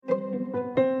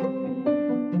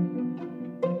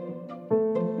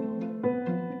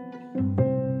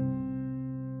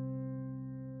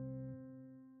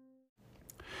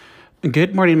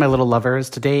Good morning, my little lovers.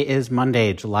 Today is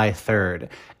Monday, July 3rd,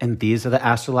 and these are the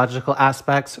astrological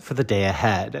aspects for the day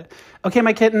ahead. Okay,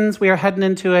 my kittens, we are heading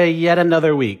into yet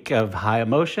another week of high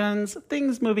emotions,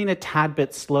 things moving a tad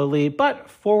bit slowly, but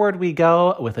forward we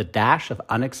go with a dash of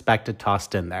unexpected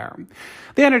tossed in there.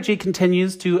 The energy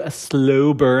continues to a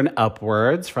slow burn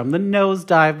upwards from the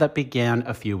nosedive that began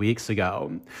a few weeks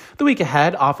ago. The week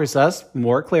ahead offers us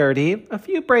more clarity, a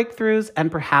few breakthroughs,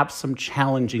 and perhaps some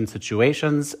challenging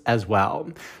situations as well.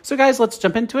 So guys, let's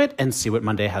jump into it and see what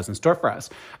Monday has in store for us.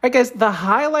 All right, guys, the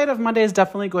highlight of Monday is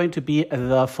definitely going to be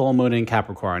the full moon in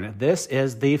Capricorn. This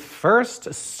is the first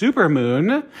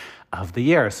supermoon of the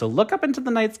year. So look up into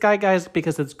the night sky, guys,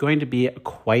 because it's going to be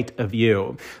quite a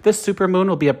view. This supermoon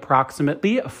will be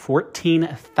approximately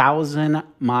 14,000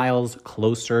 miles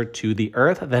closer to the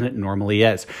Earth than it normally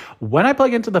is. When I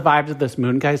plug into the vibes of this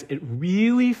moon, guys, it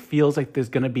really feels like there's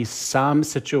going to be some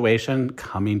situation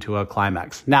coming to a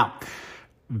climax. Now,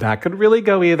 that could really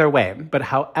go either way, but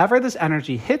however this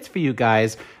energy hits for you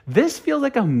guys, this feels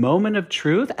like a moment of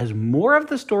truth as more of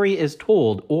the story is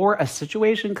told, or a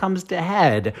situation comes to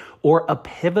head, or a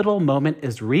pivotal moment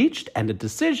is reached and a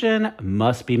decision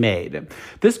must be made.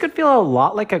 This could feel a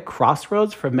lot like a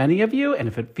crossroads for many of you, and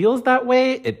if it feels that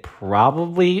way, it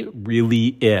probably really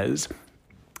is.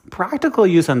 Practical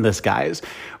use on this, guys.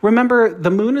 Remember,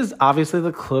 the moon is obviously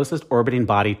the closest orbiting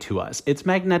body to us. Its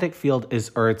magnetic field its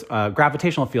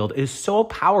gravitational field is so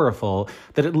powerful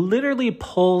that it literally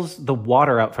pulls the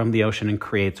water out from the ocean and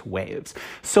creates waves.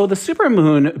 So the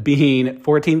supermoon being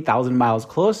 14,000 miles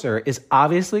closer is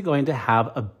obviously going to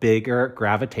have a bigger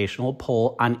gravitational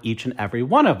pull on each and every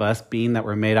one of us, being that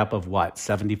we're made up of what,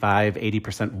 75,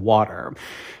 80% water.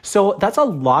 So that's a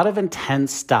lot of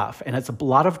intense stuff, and it's a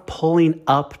lot of pulling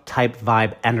up type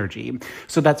vibe energy.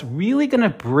 So that's really going to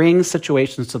bring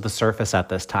situations to the surface at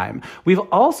this time. We've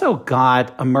also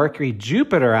got a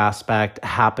Mercury-Jupiter aspect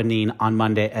happening on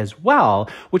Monday as well,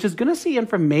 which is going to see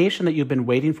information that you've been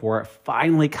waiting for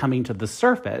finally coming to the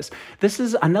surface. This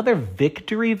is another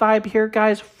victory vibe here,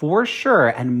 guys, for sure,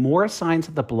 and more signs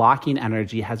that the blocking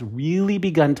energy has really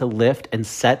begun to lift and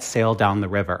set sail down the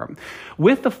river.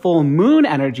 With the full moon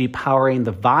energy powering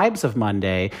the vibes of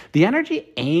Monday, the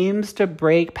energy aims to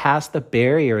break past the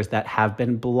barriers that have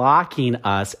been blocking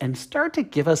us and start to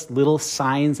give us little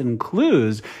signs and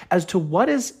clues as to what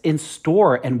is in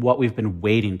store and what we've been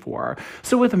waiting for.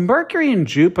 So with Mercury and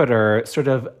Jupiter sort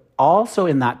of also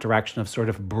in that direction of sort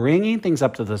of bringing things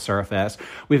up to the surface,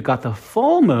 we've got the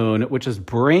full moon, which is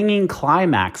bringing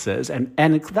climaxes, and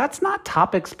that's not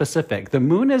topic specific. The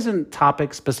moon isn't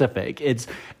topic specific. It's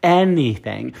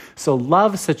anything. So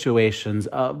love situations,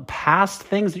 past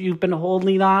things that you've been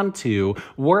holding on to,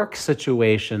 work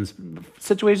situations,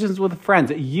 situations with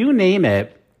friends, you name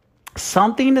it,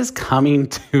 something is coming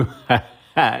to a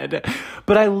head.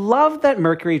 But I love that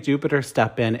Mercury, Jupiter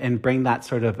step in and bring that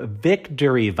sort of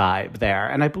victory vibe there.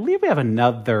 And I believe we have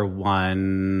another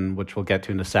one, which we'll get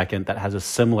to in a second, that has a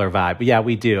similar vibe. But yeah,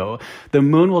 we do. The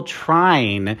moon will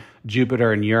trine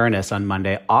Jupiter and Uranus on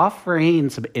Monday, offering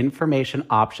some information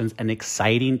options and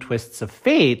exciting twists of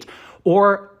fate,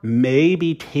 or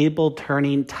maybe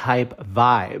table-turning type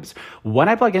vibes. When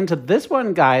I plug into this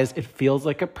one, guys, it feels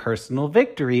like a personal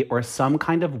victory or some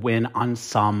kind of win on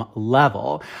some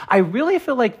level. I really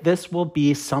feel like this will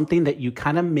be something that you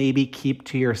kind of maybe keep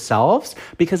to yourselves,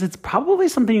 because it's probably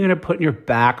something you're going to put in your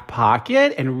back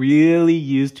pocket and really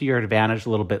use to your advantage a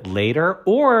little bit later,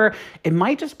 or it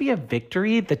might just be a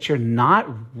victory that you're not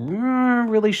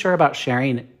really sure about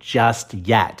sharing just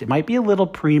yet. It might be a little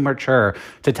premature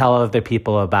to tell other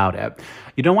people about it.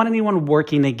 You don't want anyone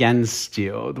working against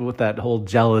you with that whole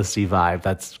jealousy vibe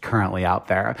that's currently out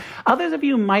there. Others of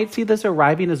you might see this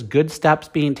arriving as good steps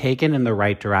being taken in the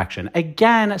right direction.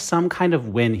 Again, some kind of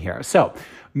win here. So,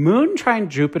 Moon trine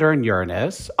Jupiter and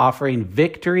Uranus, offering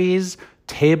victories,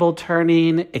 table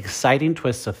turning, exciting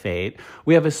twists of fate.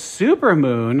 We have a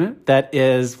supermoon that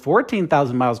is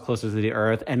 14,000 miles closer to the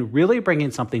Earth and really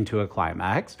bringing something to a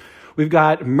climax. We've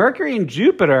got Mercury and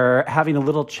Jupiter having a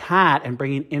little chat and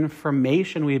bringing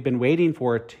information we've been waiting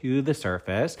for to the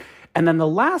surface. And then the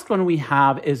last one we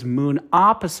have is Moon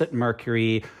opposite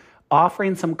Mercury,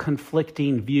 offering some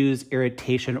conflicting views,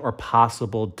 irritation, or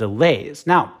possible delays.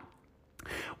 Now,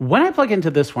 when I plug into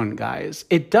this one, guys,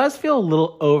 it does feel a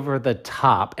little over the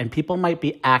top, and people might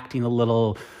be acting a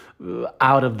little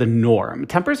out of the norm.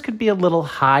 Tempers could be a little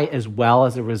high as well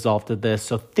as a result of this,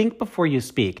 so think before you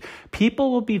speak.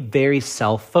 People will be very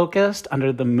self-focused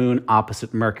under the moon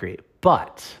opposite Mercury.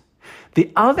 But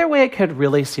the other way I could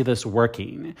really see this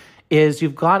working is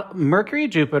you've got Mercury,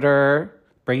 Jupiter,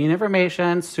 bringing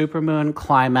information, supermoon,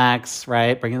 climax,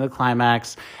 right? Bringing the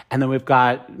climax. And then we've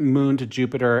got moon to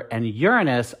Jupiter and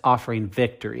Uranus offering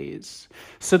victories.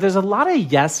 So there's a lot of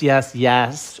yes, yes,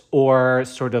 yes, or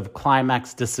sort of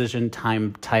climax decision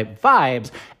time type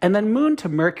vibes. And then moon to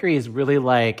Mercury is really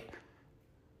like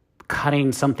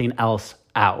cutting something else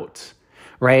out,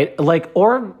 right? Like,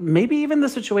 or maybe even the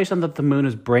situation that the moon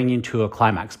is bringing to a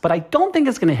climax. But I don't think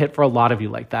it's going to hit for a lot of you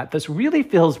like that. This really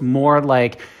feels more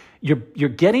like you're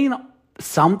getting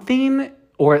something,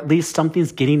 or at least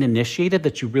something's getting initiated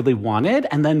that you really wanted.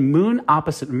 And then moon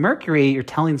opposite Mercury, you're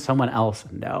telling someone else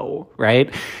no,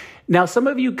 right? Now, some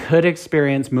of you could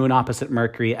experience moon opposite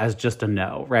Mercury as just a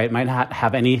no, right? It might not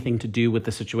have anything to do with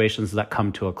the situations that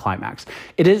come to a climax.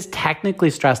 It is technically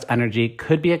stressed energy,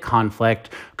 could be a conflict,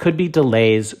 could be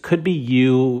delays, could be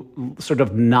you sort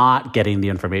of not getting the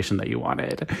information that you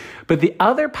wanted. But the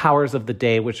other powers of the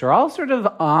day, which are all sort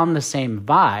of on the same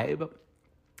vibe,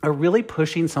 are really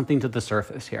pushing something to the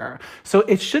surface here. So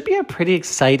it should be a pretty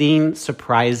exciting,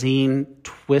 surprising,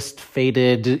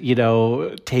 twist-fated,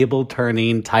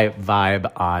 table-turning type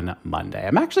vibe on Monday.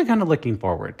 I'm actually kind of looking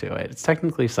forward to it. It's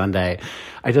technically Sunday.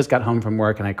 I just got home from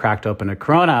work and I cracked open a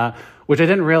Corona, which I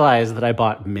didn't realize that I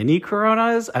bought mini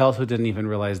Coronas. I also didn't even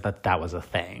realize that that was a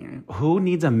thing. Who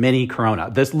needs a mini Corona?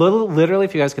 This literally,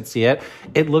 if you guys could see it,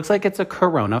 it looks like it's a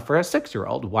Corona for a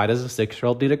 6-year-old. Why does a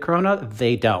 6-year-old need a Corona?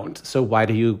 They don't. So why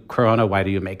do you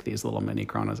make these little mini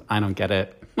Coronas? I don't get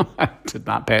it. I did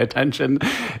not pay attention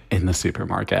in the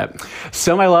supermarket.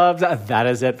 So my loves, that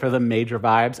is it for the major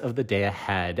vibes of the day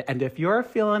ahead. And if you're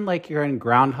feeling like you're in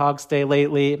Groundhog's Day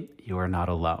lately, you are not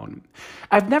alone.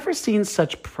 I've never seen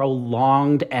such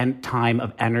prolonged time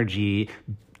of energy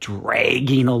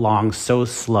dragging along so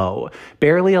slow,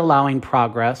 barely allowing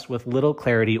progress with little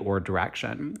clarity or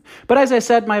direction. But as I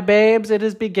said, my babes, it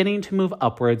is beginning to move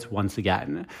upwards once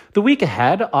again. The week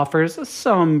ahead offers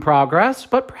some progress,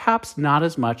 but perhaps not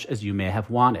as much as you may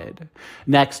have wanted.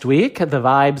 Next week, the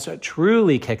vibes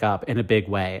truly kick up in a big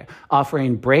way,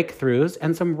 offering breakthroughs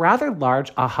and some rather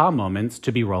large aha moments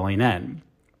to be rolling in.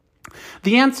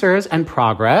 The answers and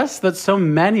progress that so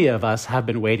many of us have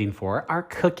been waiting for are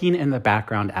cooking in the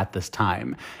background at this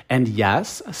time. And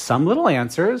yes, some little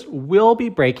answers will be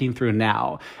breaking through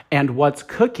now, and what's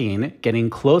cooking getting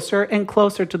closer and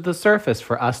closer to the surface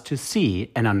for us to see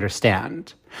and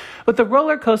understand. But the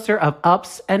roller coaster of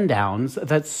ups and downs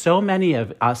that so many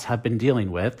of us have been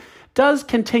dealing with does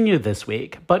continue this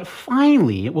week, but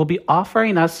finally will be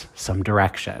offering us some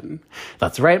direction.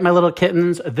 That's right, my little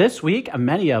kittens. This week,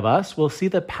 many of us will see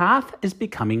the path is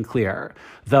becoming clear,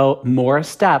 though more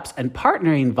steps and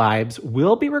partnering vibes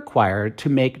will be required to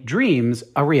make dreams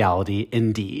a reality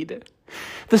indeed.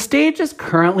 The stage is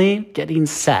currently getting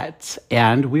set,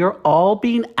 and we are all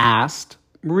being asked,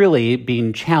 really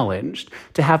being challenged,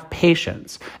 to have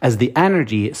patience as the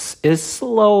energy is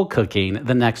slow cooking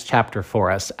the next chapter for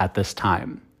us at this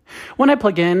time. When I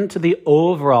plug into the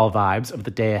overall vibes of the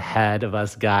day ahead of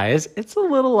us guys, it's a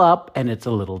little up and it's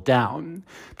a little down.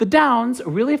 The downs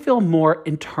really feel more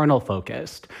internal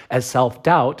focused, as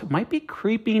self-doubt might be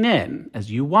creeping in as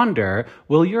you wonder,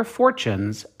 will your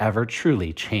fortunes ever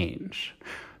truly change?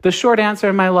 The short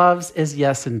answer, my loves, is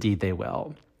yes, indeed they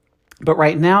will. But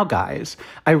right now, guys,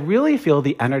 I really feel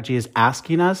the energy is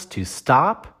asking us to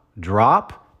stop,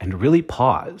 drop, and really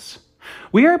pause.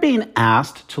 We are being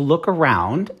asked to look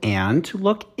around and to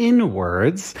look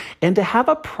inwards and to have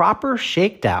a proper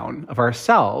shakedown of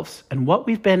ourselves and what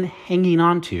we've been hanging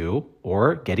on to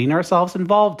or getting ourselves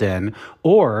involved in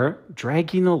or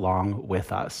dragging along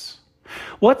with us.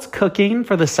 What's cooking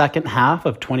for the second half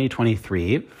of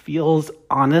 2023 feels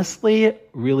honestly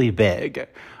really big,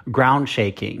 ground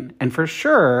shaking, and for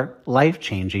sure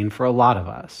life-changing for a lot of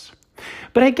us.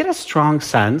 But I get a strong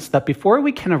sense that before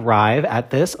we can arrive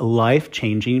at this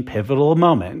life-changing pivotal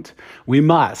moment, we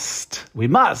must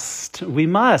release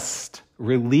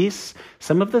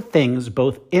some of the things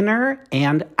both inner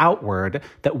and outward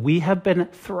that we have been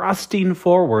thrusting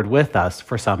forward with us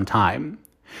for some time.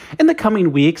 In the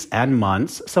coming weeks and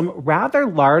months, some rather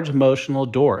large emotional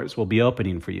doors will be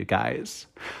opening for you guys.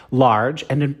 Large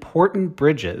and important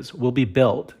bridges will be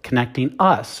built, connecting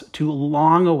us to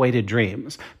long-awaited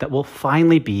dreams that will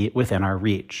finally be within our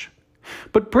reach.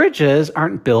 But bridges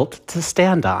aren't built to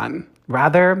stand on.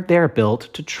 Rather, they are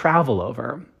built to travel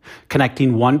over,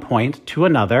 connecting one point to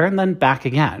another and then back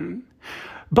again.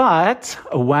 But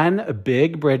when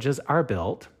big bridges are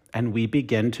built, and we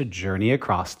begin to journey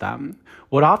across them,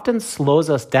 what often slows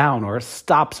us down or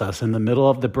stops us in the middle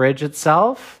of the bridge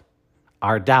itself?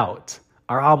 Our doubt,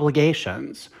 our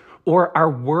obligations, or our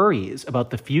worries about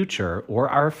the future, or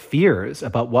our fears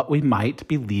about what we might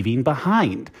be leaving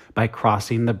behind by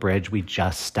crossing the bridge we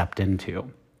just stepped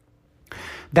into.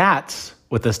 That's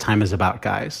what this time is about,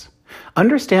 guys.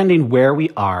 Understanding where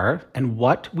we are and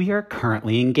what we are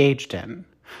currently engaged in.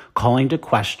 Calling to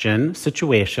question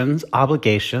situations,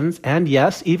 obligations, and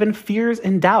yes, even fears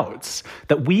and doubts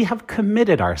that we have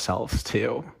committed ourselves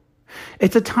to.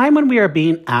 It's a time when we are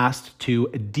being asked to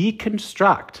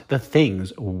deconstruct the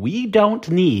things we don't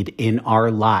need in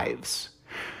our lives.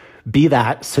 Be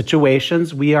that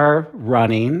situations we are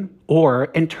running or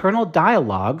internal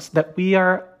dialogues that we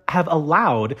have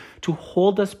allowed to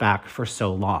hold us back for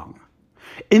so long.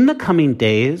 In the coming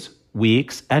days,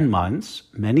 weeks, and months,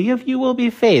 many of you will be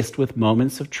faced with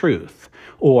moments of truth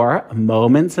or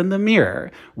moments in the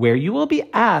mirror where you will be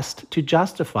asked to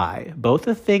justify both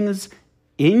the things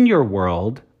in your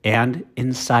world and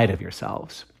inside of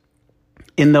yourselves.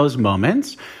 In those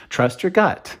moments, trust your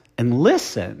gut and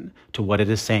listen to what it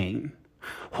is saying.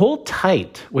 Hold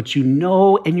tight what you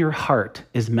know in your heart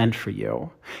is meant for you,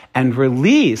 and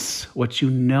release what you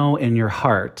know in your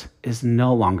heart is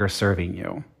no longer serving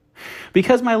you.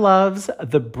 Because, my loves,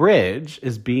 the bridge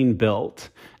is being built,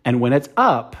 and when it's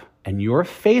up and you're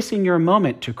facing your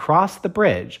moment to cross the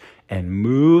bridge and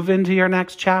move into your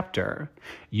next chapter,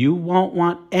 you won't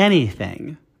want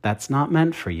anything that's not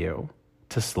meant for you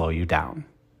to slow you down.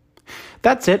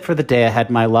 That's it for the day ahead,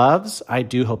 my loves. I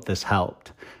do hope this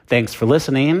helped. Thanks for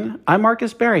listening. I'm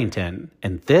Marcus Barrington,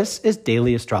 and this is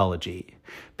Daily Astrology.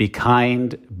 Be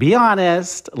kind, be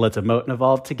honest, let's emote and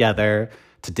evolve together.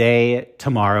 Today,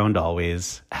 tomorrow, and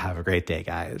always. Have a great day,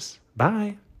 guys.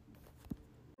 Bye.